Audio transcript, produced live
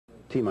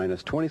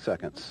T-minus 20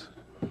 seconds.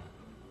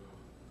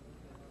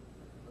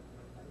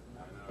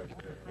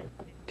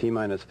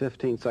 T-minus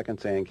 15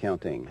 seconds and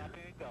counting.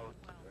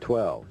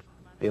 12,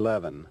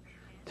 11,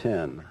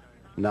 10,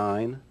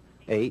 9,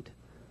 8,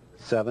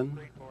 7,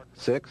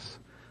 6,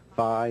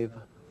 5,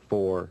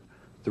 4,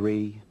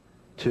 3,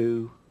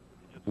 2,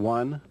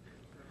 1.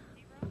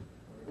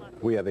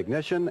 We have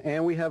ignition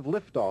and we have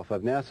liftoff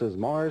of NASA's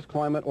Mars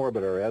Climate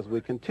Orbiter as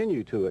we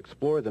continue to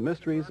explore the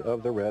mysteries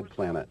of the red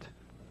planet.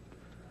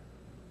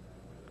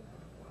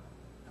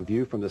 A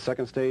view from the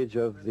second stage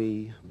of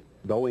the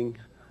Boeing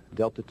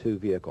Delta II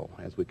vehicle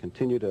as we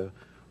continue to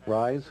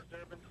rise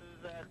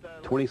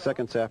 20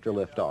 seconds after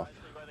liftoff.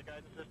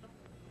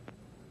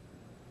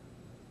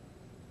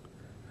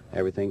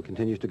 Everything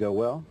continues to go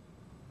well.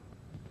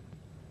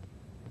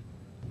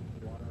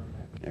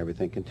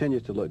 Everything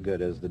continues to look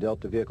good as the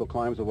Delta vehicle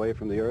climbs away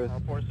from the Earth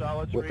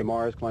with the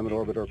Mars Climate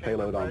Orbiter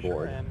payload on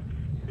board.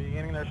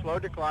 Beginning their slow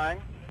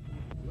decline.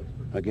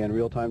 Again,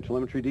 real-time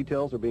telemetry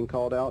details are being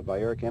called out by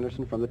Eric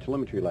Anderson from the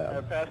telemetry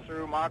lab. Pass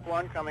through Mach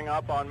 1 coming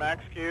up on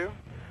max Q.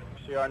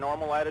 See our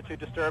normal attitude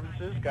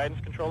disturbances, guidance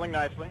controlling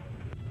nicely.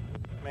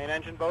 Main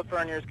engine, both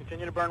verniers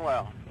continue to burn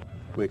well.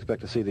 We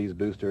expect to see these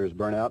boosters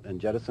burn out and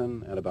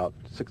jettison at about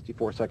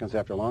 64 seconds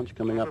after launch,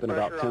 coming up in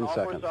about 10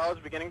 seconds. All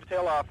solids beginning to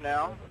tail off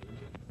now.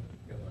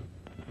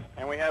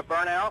 And we have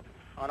burnout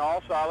on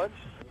all solids.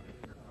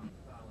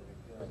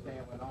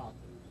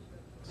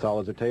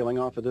 Solids are tailing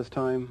off at this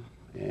time,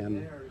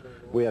 and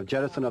we have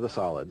jettison of the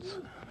solids.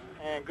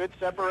 And good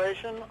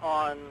separation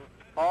on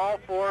all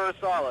 4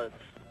 solids.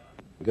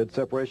 Good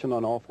separation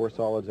on all 4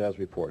 solids as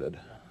reported.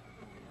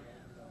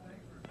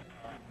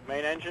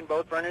 Main engine,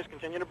 both burners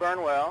continue to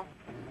burn well.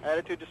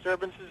 Attitude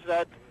disturbances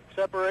at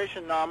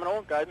separation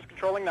nominal, guidance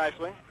controlling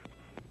nicely.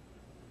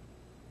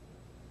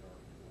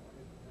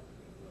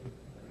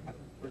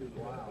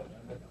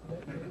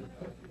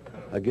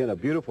 Again, a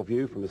beautiful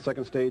view from the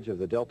second stage of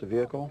the Delta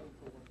vehicle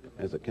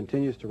as it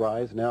continues to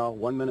rise, now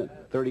 1 minute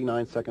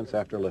 39 seconds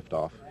after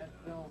liftoff.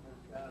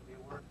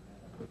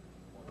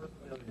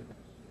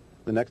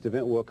 The next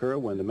event will occur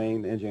when the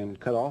main engine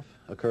cutoff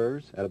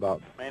occurs at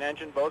about... Main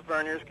engine, both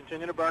verniers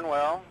continue to burn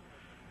well.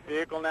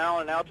 Vehicle now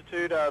at an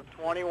altitude of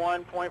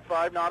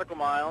 21.5 nautical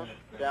miles,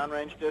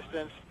 downrange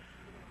distance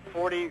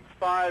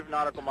 45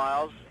 nautical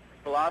miles,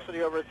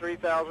 velocity over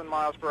 3,000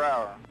 miles per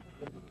hour.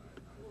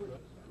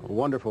 A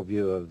wonderful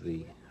view of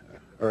the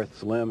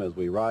Earth's limb as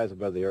we rise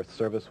above the Earth's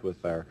surface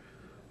with our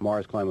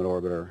Mars Climate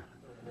Orbiter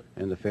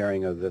and the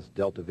fairing of this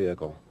Delta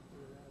vehicle.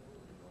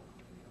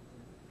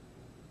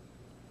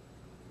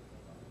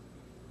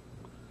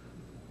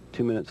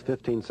 Two minutes,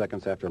 15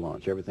 seconds after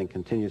launch. Everything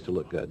continues to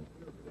look good.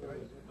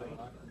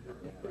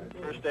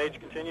 First stage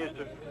continues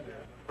to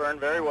burn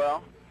very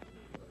well.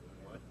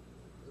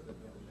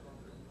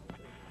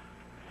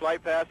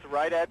 Flight path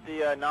right at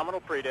the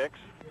nominal predix.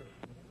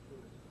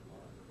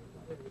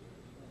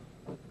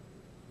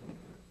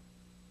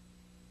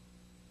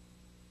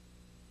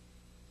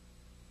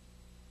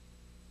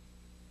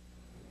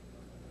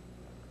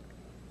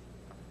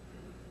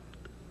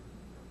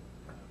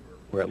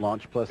 We're at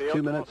launch plus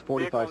 2 minutes,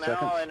 45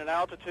 seconds. Now in an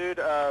altitude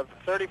of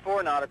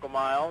 34 nautical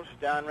miles,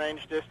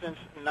 downrange distance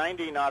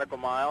 90 nautical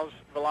miles,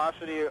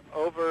 velocity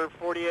over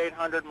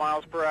 4,800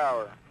 miles per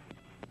hour.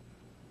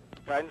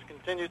 Guidance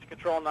continues to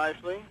control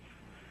nicely.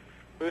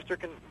 Booster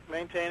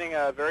maintaining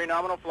a very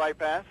nominal flight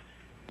path.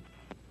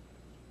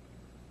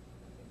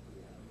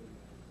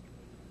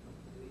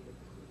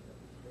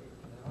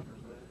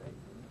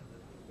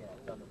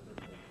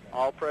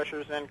 All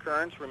pressures and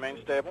currents remain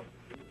stable.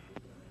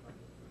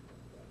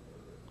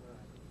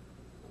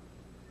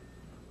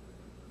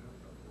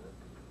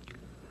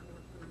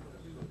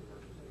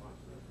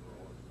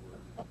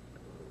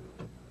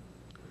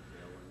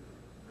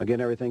 Again,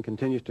 everything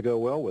continues to go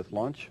well with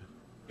launch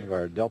of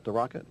our Delta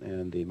rocket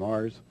and the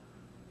Mars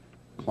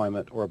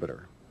Climate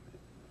Orbiter.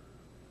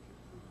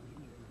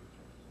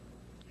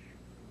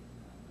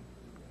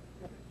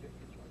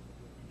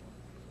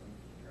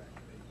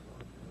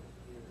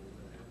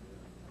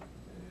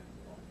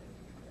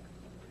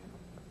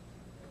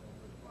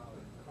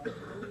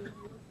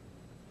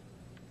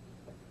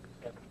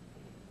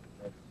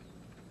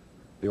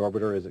 The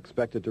orbiter is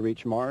expected to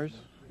reach Mars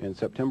in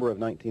September of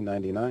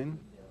 1999.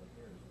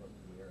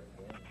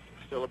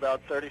 Still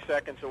about 30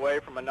 seconds away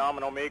from a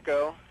nominal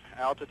MECO,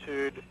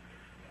 altitude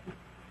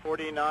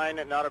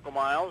 49 nautical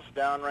miles,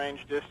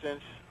 downrange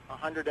distance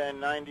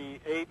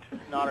 198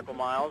 nautical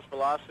miles,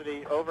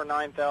 velocity over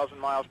 9,000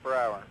 miles per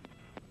hour.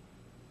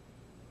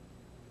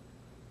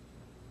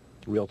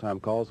 Real-time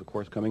calls, of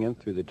course, coming in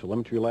through the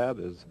telemetry lab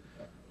as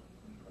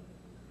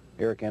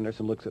Eric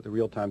Anderson looks at the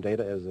real-time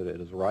data as it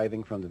is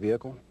arriving from the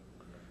vehicle.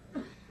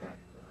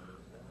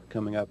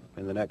 Coming up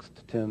in the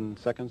next 10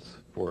 seconds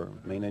for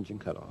main engine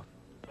cutoff.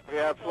 We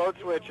have float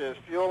switches,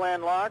 fuel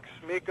and locks,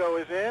 MECO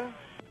is in.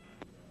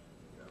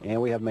 And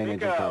we have main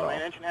engine cutoff.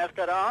 Main engine has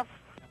cut off.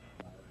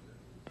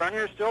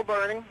 Vernier still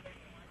burning.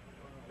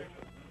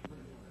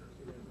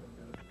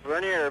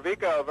 Vernier,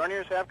 VECO,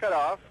 verniers have cut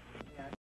off.